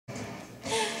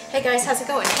Hey guys, how's it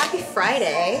going? Happy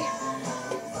Friday.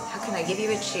 How can I give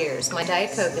you a cheers? My Diet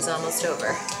Coke is almost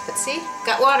over. But see,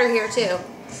 got water here too.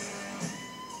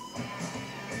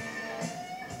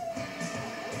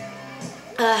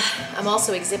 I'm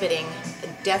also exhibiting a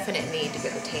definite need to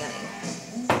go tanning.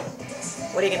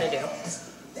 What are you gonna do?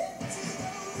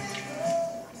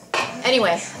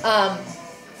 Anyway,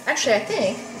 actually I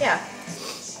think, yeah.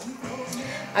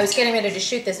 I was getting ready to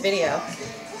shoot this video,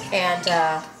 and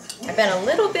I've been a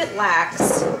little bit lax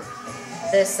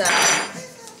this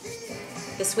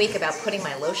week about putting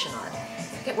my lotion on. I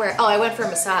forget where. Oh, I went for a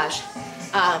massage.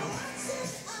 I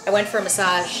went for a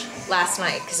massage last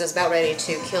night because I was about ready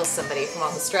to kill somebody from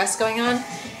all the stress going on.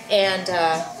 And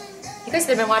you guys that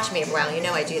have been watching me a while, you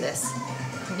know I do this.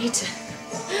 I need to.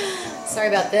 Sorry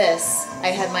about this. I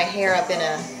had my hair up in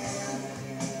a,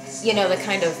 you know, the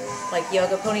kind of like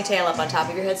yoga ponytail up on top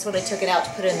of your head. So when I took it out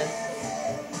to put it in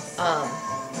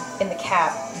the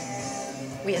cap,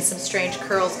 we had some strange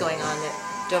curls going on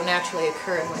that don't naturally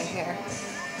occur in my hair.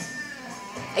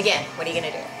 Again, what are you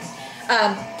gonna do?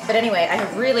 But anyway, I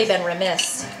have really been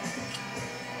remiss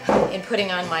in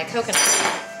putting on my coconut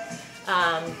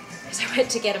because I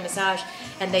went to get a massage,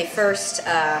 and they first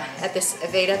at this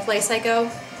Aveda place I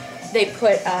go, they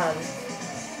put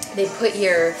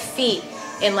your feet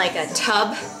in like a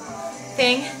tub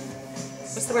thing.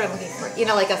 What's the word I'm looking for? You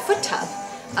know, like a foot tub.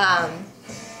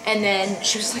 And then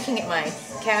she was looking at my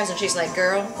calves and she's like,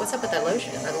 girl, what's up with that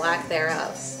lotion or lack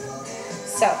thereof?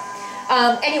 So,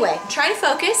 anyway, trying to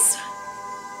focus.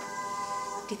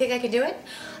 Do you think I can do it?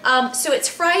 So it's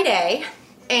Friday,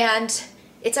 and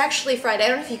it's actually Friday. I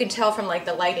don't know if you can tell from like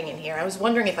the lighting in here. I was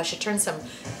wondering if I should turn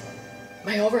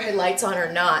my overhead lights on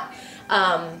or not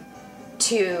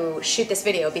to shoot this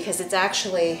video, because it's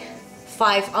actually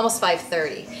almost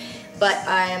 5:30. But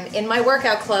I'm in my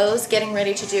workout clothes, getting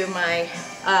ready to do my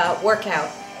workout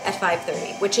at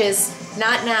 5:30, which is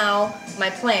not now my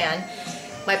plan.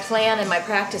 My plan and my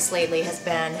practice lately has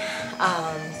been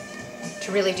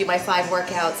to really do my 5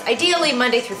 workouts, ideally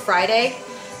Monday through Friday,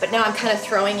 but now I'm kind of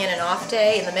throwing in an off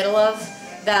day in the middle of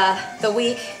the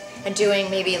week and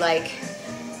doing maybe like,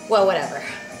 well, whatever.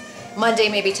 Monday,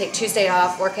 maybe take Tuesday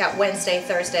off, workout Wednesday,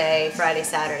 Thursday, Friday,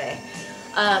 Saturday.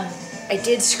 I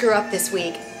did screw up this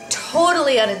week,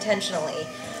 totally unintentionally,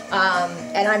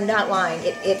 and I'm not lying.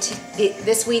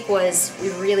 This week we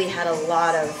really had a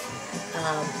lot of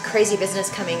crazy business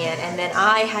coming in, and then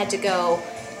I had to go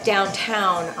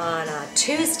downtown on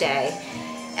Tuesday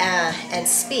and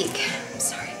speak. I'm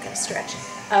sorry, I'm gonna stretch.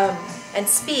 And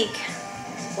speak.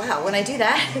 Wow, when I do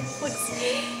that,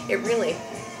 it really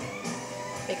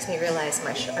makes me realize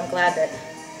I'm glad that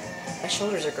my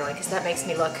shoulders are growing, because that makes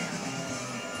me look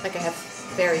like I have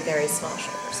very, very small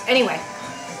shoulders. Anyway,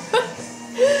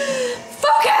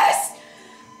 focus!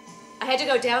 I had to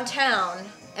go downtown,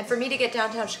 and for me to get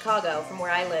downtown Chicago from where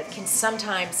I live can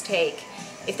sometimes take,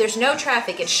 if there's no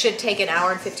traffic, it should take an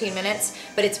hour and 15 minutes,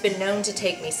 but it's been known to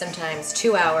take me sometimes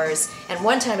 2 hours, and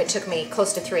one time it took me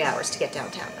close to 3 hours to get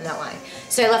downtown. I'm not lying.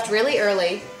 So I left really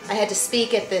early. I had to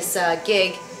speak at this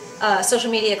gig, Social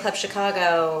Media Club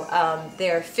Chicago,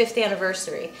 their 5th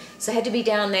anniversary. So I had to be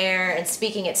down there and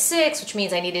speaking at 6, which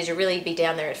means I needed to really be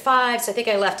down there at 5. So I think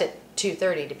I left at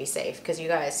 2:30 to be safe, because you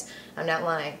guys, I'm not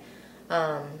lying.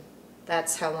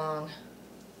 That's how long.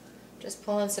 Just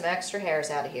pulling some extra hairs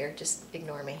out of here. Just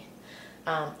ignore me.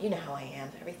 You know how I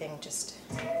am. Everything just...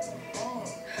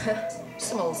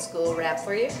 some old school rap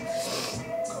for you.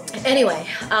 Anyway,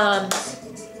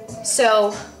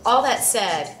 so all that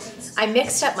said, I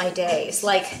mixed up my days.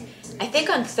 Like, I think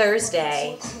on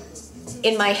Thursday,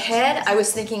 in my head, I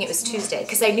was thinking it was Tuesday,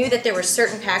 because I knew that there were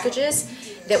certain packages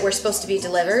that were supposed to be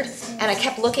delivered, and I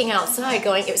kept looking outside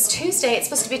going, it was Tuesday, it's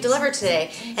supposed to be delivered today.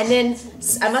 And then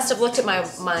I must have looked at my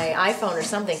iPhone or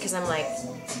something, because I'm like,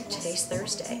 today's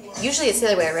Thursday. Usually it's the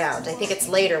other way around. I think it's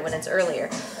later when it's earlier.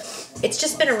 It's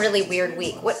just been a really weird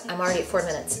week. I'm already at 4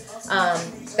 minutes.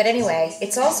 But anyway,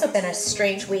 it's also been a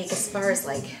strange week as far as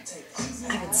like,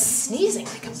 I've been sneezing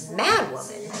like a mad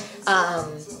woman.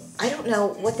 I don't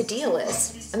know what the deal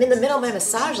is. I'm in the middle of my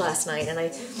massage last night, and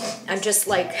I'm just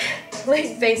like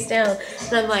laying face down,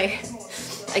 and I'm like,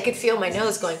 I could feel my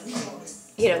nose going,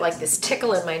 you know, like this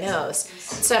tickle in my nose.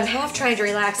 So I'm half trying to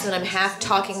relax, and then I'm half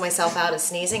talking myself out of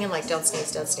sneezing. I'm like, don't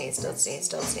sneeze, don't sneeze, don't sneeze,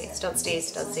 don't sneeze, don't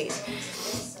sneeze, don't sneeze.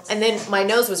 And then my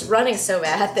nose was running so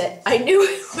bad that I knew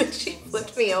when she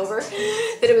flipped me over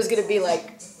that it was going to be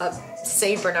like a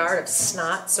Saint Bernard of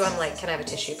snot. So I'm like, can I have a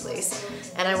tissue, please?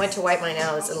 And I went to wipe my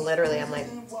nose, and literally I'm like,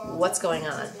 what's going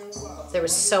on? There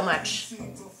was so much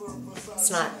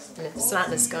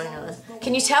snotness going on.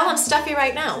 Can you tell I'm stuffy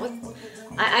right now?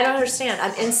 I don't understand.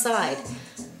 I'm inside.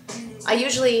 I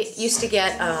usually used to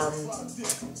get,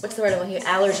 what's the word I'm looking for?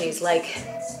 Allergies, like,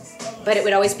 but it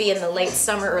would always be in the late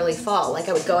summer, early fall. Like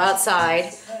I would go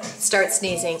outside, start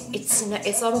sneezing.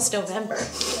 It's almost November.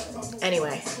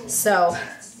 Anyway, so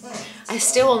I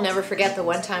still will never forget the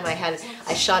one time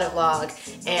I shot a vlog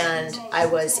and I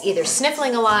was either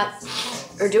sniffling a lot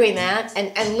or doing that,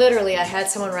 and literally I had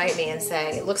someone write me and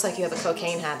say, it looks like you have a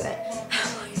cocaine habit.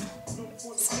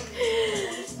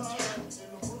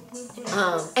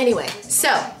 Anyway, so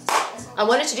I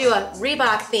wanted to do a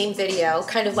Reebok themed video,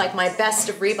 kind of like my best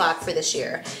of Reebok for this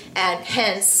year, and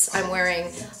hence I'm wearing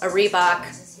a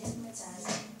Reebok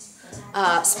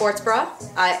sports bra,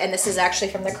 and this is actually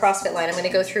from the CrossFit line. I'm going to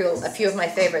go through a few of my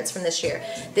favorites from this year.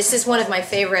 This is one of my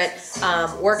favorite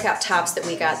workout tops that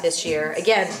we got this year.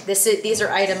 Again, these are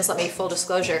items, let me full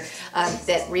disclosure,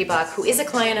 that Reebok, who is a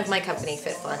client of my company,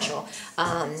 Fitfluential,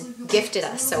 gifted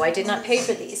us. So I did not pay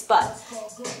for these, but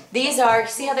these are,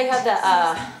 see how they have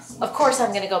the, of course I'm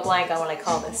going to go blank on what I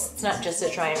call this. It's not just a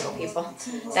triangle, people.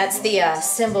 That's the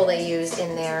symbol they use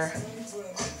in their...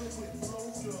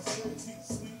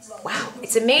 Wow,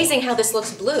 it's amazing how this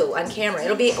looks blue on camera.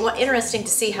 It'll be interesting to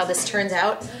see how this turns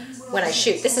out when I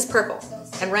shoot. This is purple,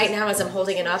 and right now as I'm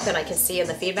holding it up and I can see in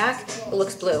the feedback, it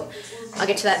looks blue. I'll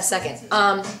get to that in a second.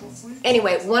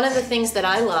 Anyway, one of the things that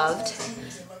I loved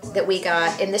that we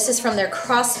got, and this is from their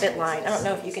CrossFit line. I don't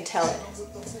know if you can tell it,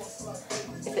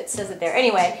 if it says it there.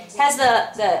 Anyway, it has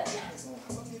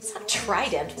it's not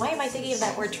trident. Why am I thinking of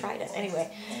that word trident?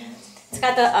 Anyway, it's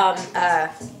got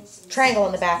the triangle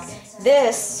in the back.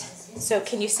 This, so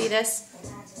can you see this?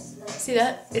 See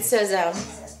that? It says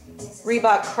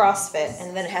Reebok CrossFit,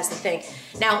 and then it has the thing.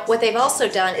 Now, what they've also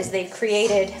done is they've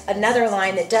created another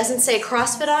line that doesn't say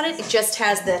CrossFit on it. It just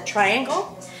has the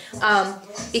triangle.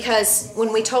 Because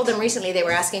when we told them recently, they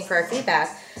were asking for our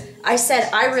feedback, I said,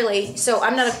 so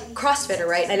I'm not a CrossFitter,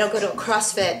 right? And I don't go to a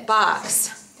CrossFit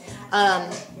box.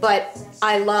 But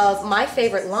I love my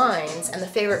favorite lines and the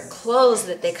favorite clothes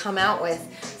that they come out with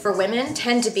for women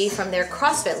tend to be from their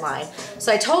CrossFit line.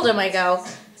 So I told him, I go,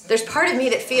 there's part of me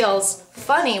that feels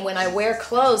funny when I wear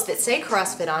clothes that say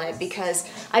CrossFit on it, because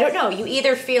I don't know, you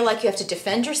either feel like you have to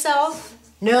defend yourself,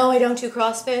 no, I don't do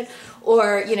CrossFit,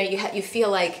 or you know, you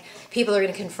feel like people are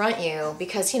going to confront you,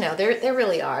 because you know, there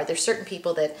really are. There's certain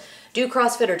people that do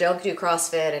CrossFit or don't do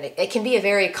CrossFit, and it can be a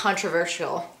very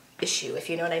controversial issue, if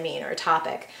you know what I mean, or a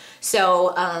topic.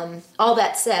 So all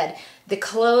that said, the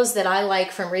clothes that I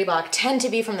like from Reebok tend to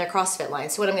be from their CrossFit line.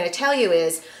 So what I'm going to tell you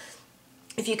is,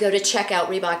 if you go to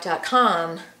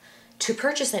checkoutreebok.com to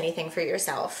purchase anything for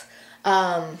yourself,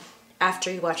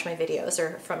 after you watch my videos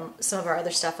or from some of our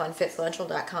other stuff on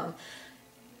fitfluential.com,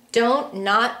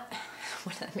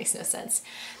 that makes no sense.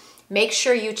 Make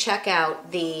sure you check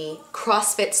out the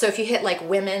CrossFit. So if you hit like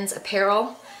women's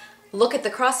apparel, look at the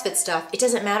CrossFit stuff. It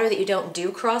doesn't matter that you don't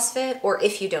do CrossFit or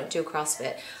if you don't do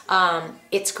CrossFit.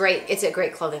 It's great. It's a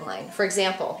great clothing line. For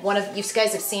example, you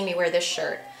guys have seen me wear this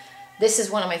shirt. This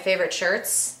is one of my favorite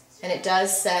shirts, and it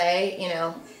does say, you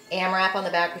know, AMRAP on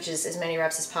the back, which is as many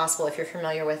reps as possible if you're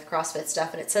familiar with CrossFit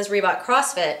stuff, and it says Reebok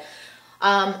CrossFit.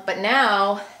 But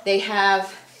now they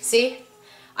have, see,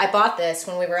 I bought this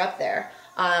when we were up there.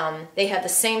 They have the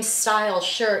same style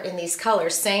shirt in these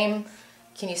colors, same.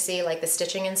 Can you see like the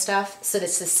stitching and stuff? So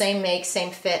it's the same make, same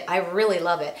fit. I really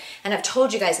love it. And I've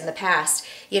told you guys in the past,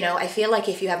 you know, I feel like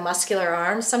if you have muscular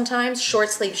arms sometimes, short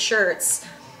sleeve shirts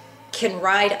can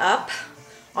ride up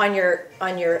on your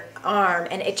arm,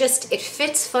 and it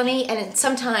fits funny, and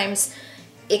sometimes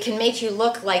it can make you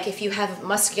look like if you have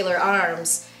muscular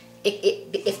arms,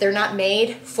 if they're not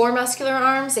made for muscular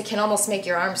arms, it can almost make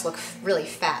your arms look really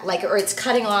fat, like, or it's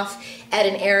cutting off at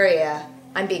an area.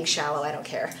 I'm being shallow, I don't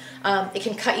care. It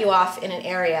can cut you off in an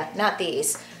area, not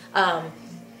these,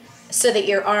 so that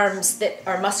your arms that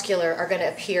are muscular are going to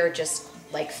appear just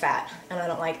like fat, and I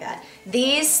don't like that.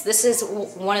 This is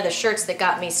one of the shirts that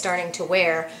got me starting to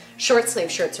wear short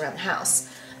sleeve shirts around the house.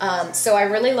 So I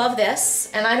really love this,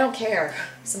 and I don't care.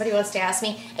 Somebody wants to ask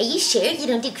me, are you sure you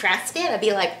don't do CrossFit? I'd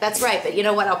be like, that's right, but you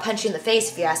know what? I'll punch you in the face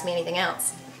if you ask me anything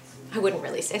else. I wouldn't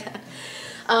really say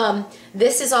that.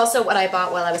 This is also what I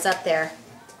bought while I was up there.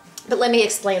 But let me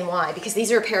explain why, because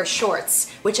these are a pair of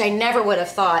shorts, which I never would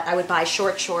have thought I would buy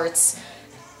short shorts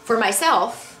for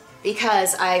myself,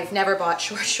 because I've never bought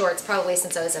short shorts probably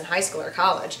since I was in high school or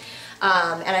college.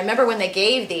 And I remember when they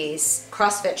gave these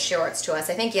CrossFit shorts to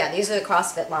us, I think, yeah, these are the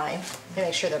CrossFit line. Let me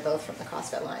make sure they're both from the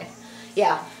CrossFit line.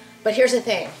 Yeah, but here's the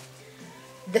thing.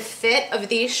 The fit of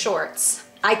these shorts,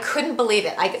 I couldn't believe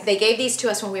it. They gave these to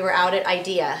us when we were out at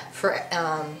IDEA for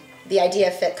the IDEA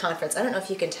Fit conference. I don't know if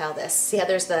you can tell this. See how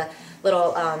there's the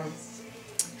little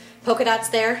polka dots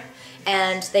there,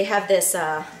 and they have this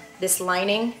this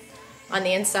lining on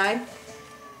the inside,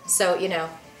 so you know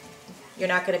you're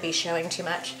not going to be showing too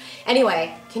much.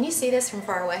 Anyway, can you see this from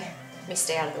far away? Let me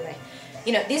stay out of the way.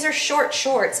 You know, these are short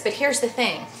shorts, but here's the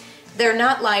thing. They're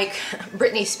not like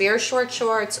Britney Spears short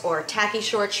shorts or tacky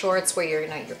short shorts where your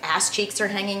ass cheeks are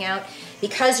hanging out.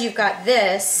 Because you've got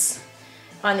this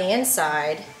on the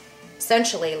inside,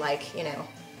 essentially like, you know,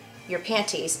 your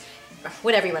panties,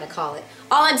 whatever you want to call it.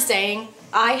 All I'm saying,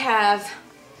 I have,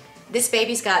 this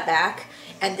baby's got back,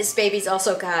 and this baby's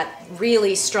also got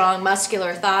really strong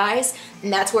muscular thighs,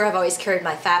 and that's where I've always carried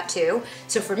my fat too.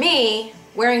 So for me,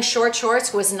 wearing short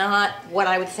shorts was not what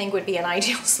I would think would be an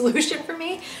ideal solution for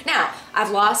me. Now, I've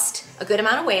lost a good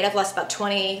amount of weight. I've lost about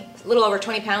a little over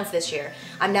 20 pounds this year.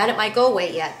 I'm not at my goal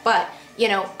weight yet, but you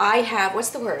know, I have, what's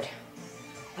the word?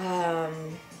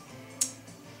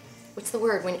 What's the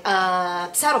word? When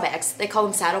saddlebags. They call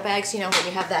them saddlebags, you know, when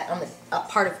you have that on the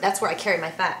part of, that's where I carry my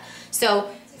fat. So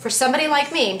for somebody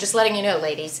like me, I'm just letting you know,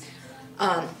 ladies,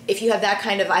 if you have that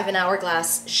kind of, I have an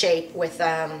hourglass shape with,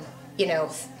 you know,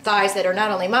 thighs that are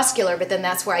not only muscular, but then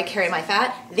that's where I carry my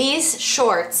fat. These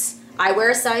shorts, I wear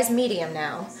a size medium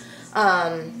now,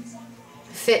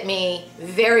 fit me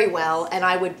very well, and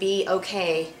I would be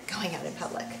okay going out in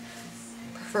public,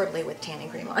 preferably with tanning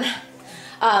cream on.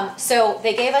 So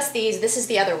they gave us these. This is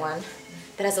the other one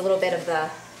that has a little bit of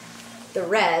the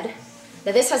red.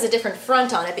 Now this has a different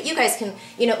front on it, but you guys can,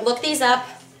 you know, look these up,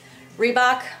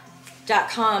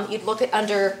 Reebok.com. You'd look at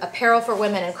under apparel for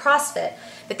women and CrossFit.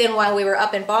 But then while we were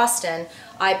up in Boston,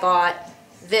 I bought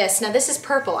this. Now this is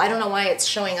purple. I don't know why it's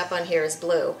showing up on here as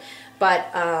blue, but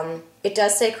it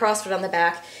does say CrossFit on the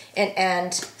back.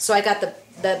 And so I got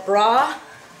the bra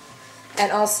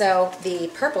and also the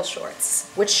purple shorts,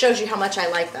 which shows you how much I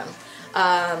like them.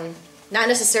 Not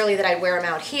necessarily that I'd wear them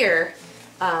out here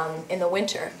in the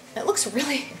winter. It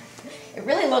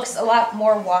really looks a lot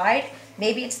more wide.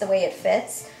 Maybe it's the way it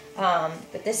fits.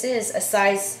 But this is a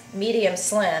size medium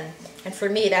slim, and for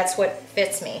me that's what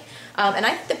fits me. And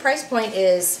I think the price point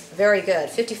is very good,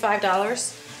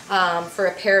 $55 for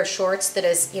a pair of shorts that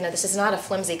is, you know, this is not a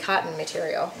flimsy cotton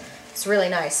material. It's really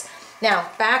nice. Now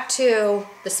back to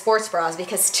the sports bras,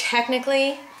 because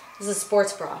technically this is a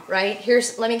sports bra, right?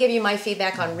 Let me give you my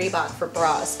feedback on Reebok for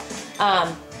bras.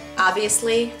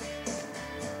 Obviously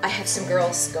I have some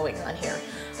girls going on here.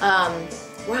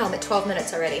 Wow, I'm at 12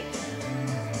 minutes already.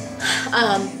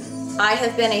 I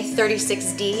have been a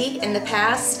 36D in the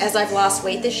past. As I've lost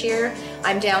weight this year,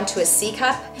 I'm down to a C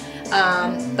cup.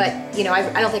 But you know,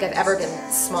 I don't think I've ever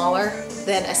been smaller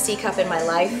than a C cup in my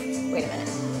life. Wait a minute.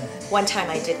 One time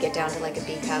I did get down to like a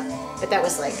B cup, but that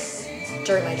was like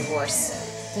during my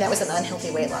divorce, and that was an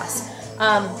unhealthy weight loss.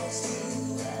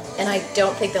 And I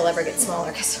don't think they'll ever get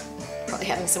smaller because I'm probably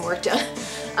having some work done.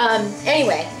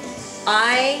 Anyway,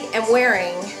 I am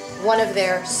wearing one of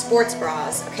their sports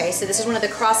bras, okay? So this is one of the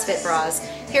CrossFit bras.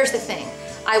 Here's the thing.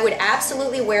 I would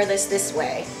absolutely wear this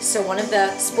way. So one of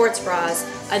the sports bras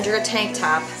under a tank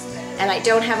top, and I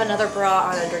don't have another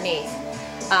bra on underneath.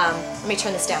 Let me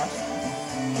turn this down,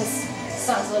 because it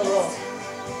sounds a little old.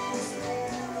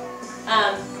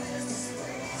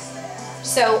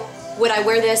 So would I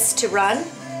wear this to run?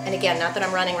 And again, not that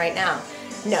I'm running right now.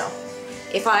 No.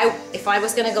 If I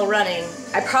was gonna go running,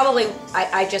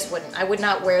 I just wouldn't. I would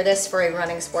not wear this for a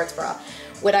running sports bra.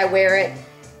 Would I wear it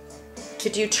to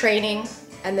do training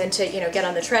and then to, you know, get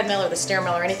on the treadmill or the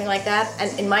stairmill or anything like that?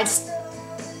 And in my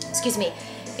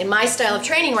style of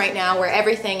training right now, where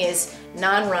everything is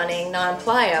non-running,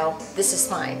 non-plyo, this is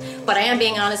fine. But I am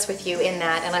being honest with you in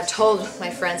that, and I've told my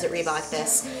friends at Reebok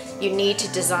this, you need to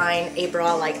design a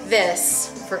bra like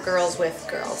this for girls with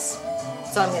girls.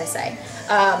 That's all I'm gonna say.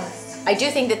 I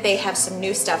do think that they have some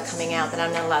new stuff coming out that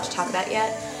I'm not allowed to talk about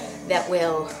yet that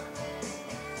will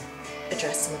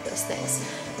address some of those things.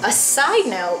 A side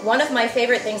note, one of my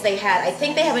favorite things they had, I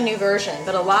think they have a new version,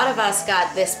 but a lot of us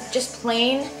got this just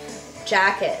plain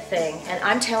jacket thing, and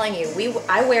I'm telling you,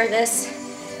 I wear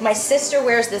this. My sister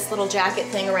wears this little jacket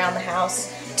thing around the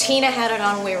house. Tina had it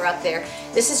on when we were up there.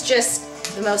 This is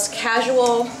just the most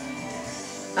casual,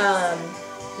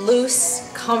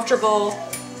 loose, comfortable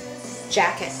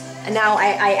jacket. And now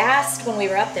I asked when we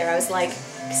were up there, I was like,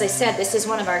 because I said this is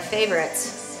one of our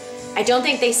favorites. I don't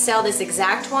think they sell this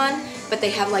exact one, but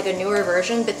they have like a newer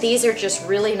version, but these are just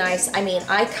really nice. I mean,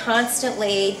 I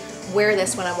constantly wear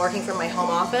this when I'm working from my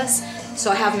home office. So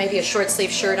I have maybe a short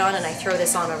sleeve shirt on and I throw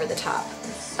this on over the top.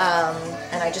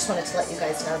 And I just wanted to let you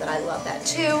guys know that I love that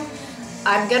too.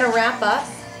 I'm gonna wrap up.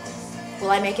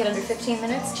 Will I make it under 15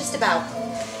 minutes? Just about.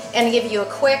 And give you a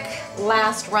quick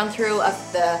last run through of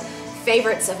the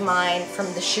favorites of mine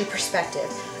from the shoe perspective.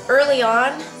 early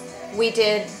on, we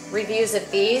did reviews of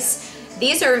these.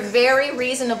 These are very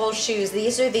reasonable shoes.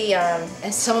 These are the,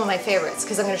 and some of my favorites,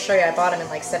 because I'm going to show you, I bought them in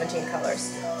like 17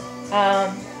 colors.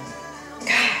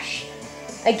 Gosh.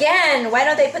 Again, why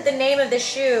don't they put the name of the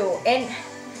shoe? And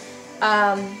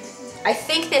I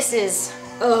think this is,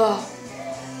 oh,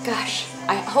 gosh.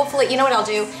 Hopefully, you know what I'll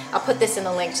do? I'll put this in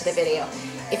the link to the video.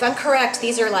 If I'm correct,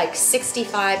 these are like $65,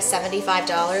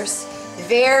 $75.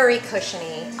 Very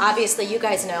cushiony. Obviously, you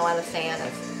guys know I'm a fan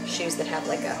of shoes that have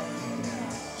like a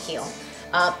heel.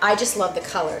 I just love the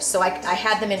colors. So I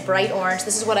had them in bright orange.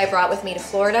 This is what I brought with me to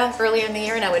Florida earlier in the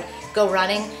year, and I would go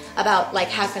running about like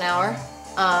half an hour.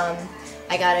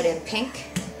 I got it in pink.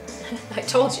 I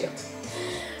told you.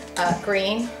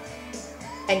 Green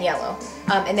and yellow.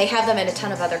 And they have them in a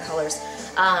ton of other colors.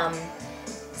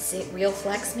 See, Real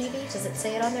Flex maybe? Does it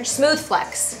say it on there? Smooth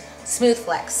Flex. Smooth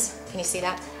Flex. Can you see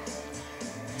that?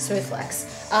 Smooth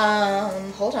Flex.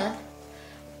 Hold on.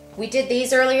 We did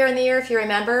these earlier in the year, if you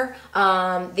remember.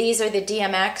 These are the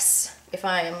DMX, if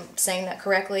I am saying that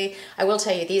correctly. I will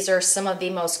tell you, these are some of the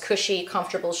most cushy,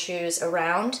 comfortable shoes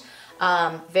around.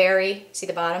 See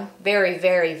the bottom? Very,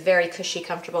 very, very cushy,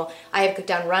 comfortable. I have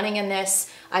done running in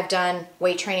this. I've done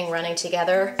weight training running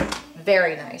together.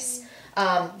 Very nice.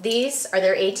 These are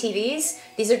their ATVs.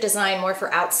 These are designed more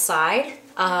for outside.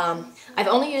 I've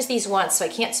only used these once, so I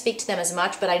can't speak to them as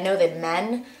much, but I know that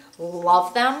men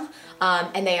love them.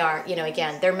 And they are, you know,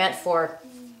 again, they're meant for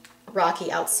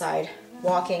rocky outside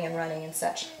walking and running and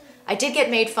such. I did get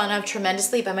made fun of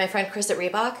tremendously by my friend Chris at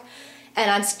Reebok, and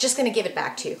I'm just going to give it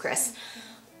back to you, Chris.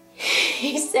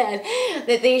 He said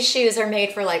that these shoes are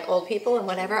made for like old people and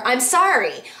whatever. I'm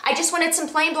sorry. I just wanted some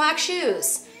plain black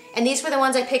shoes. And these were the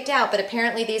ones I picked out, but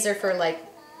apparently these are for like,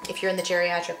 if you're in the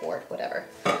geriatric ward, whatever.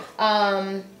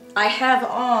 I have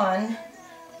on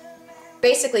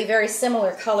basically very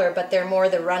similar color, but they're more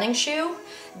the running shoe.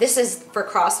 This is for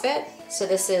CrossFit. So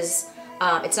this is,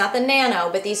 it's not the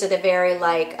Nano, but these are the very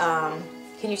like,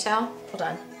 can you tell? Hold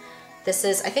on. This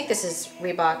is, I think this is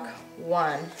Reebok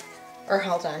 1, or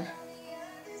hold on.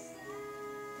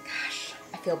 Gosh,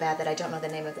 I feel bad that I don't know the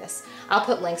name of this. I'll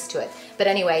put links to it. But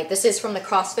anyway, this is from the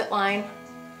CrossFit line.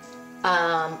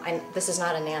 This is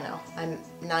not a Nano. I'm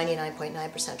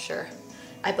 99.9% sure.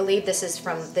 I believe this is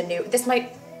from the new, this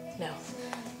might, no.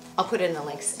 I'll put it in the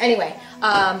links. Anyway,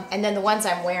 and then the ones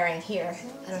I'm wearing here,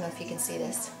 I don't know if you can see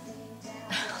this.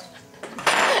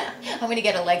 I'm gonna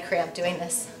get a leg cramp doing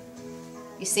this.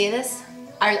 You see this?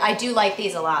 I do like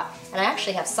these a lot. And I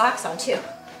actually have socks on too.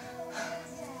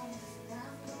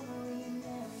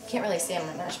 Can't really see them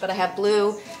that much, but I have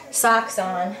blue socks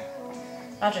on.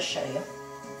 I'll just show you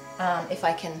if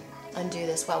I can undo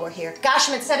this while we're here. Gosh,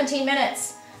 I'm at 17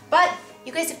 minutes. But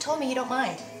you guys have told me you don't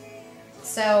mind.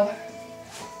 So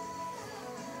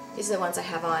these are the ones I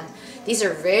have on. These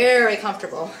are very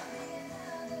comfortable.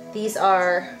 These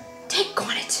are, take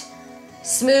on it,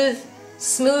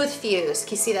 smooth fuse.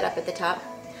 Can you see that up at the top?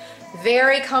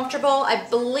 Very comfortable. I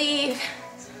believe,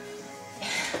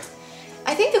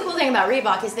 I think the cool thing about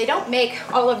Reebok is they don't make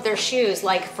all of their shoes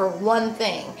like for one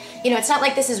thing. You know, it's not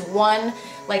like this is one,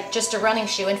 like just a running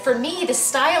shoe. And for me, the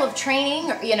style of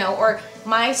training, you know, or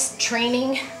my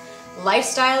training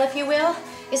lifestyle, if you will,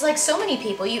 is like so many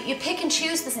people. You pick and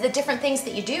choose the different things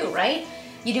that you do, right?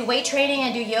 You do weight training,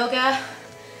 I do yoga,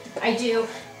 I do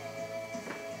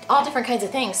all different kinds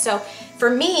of things. So for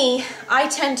me, I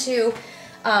tend to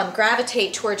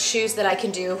gravitate towards shoes that I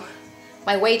can do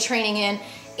my weight training in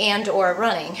and or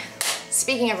running.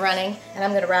 Speaking of running, and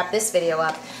I'm gonna wrap this video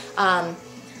up,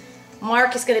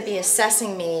 Mark is gonna be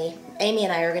assessing me. Amy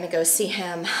and I are gonna go see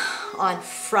him on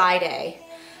Friday.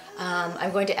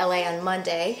 I'm going to LA on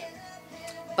Monday,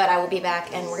 but I will be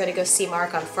back and we're gonna go see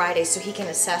Mark on Friday so he can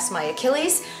assess my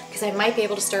Achilles because I might be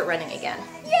able to start running again.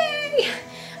 Yay!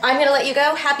 I'm gonna let you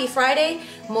go. Happy Friday.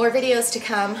 More videos to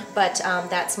come, but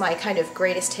that's my kind of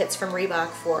greatest hits from Reebok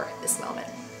for this moment.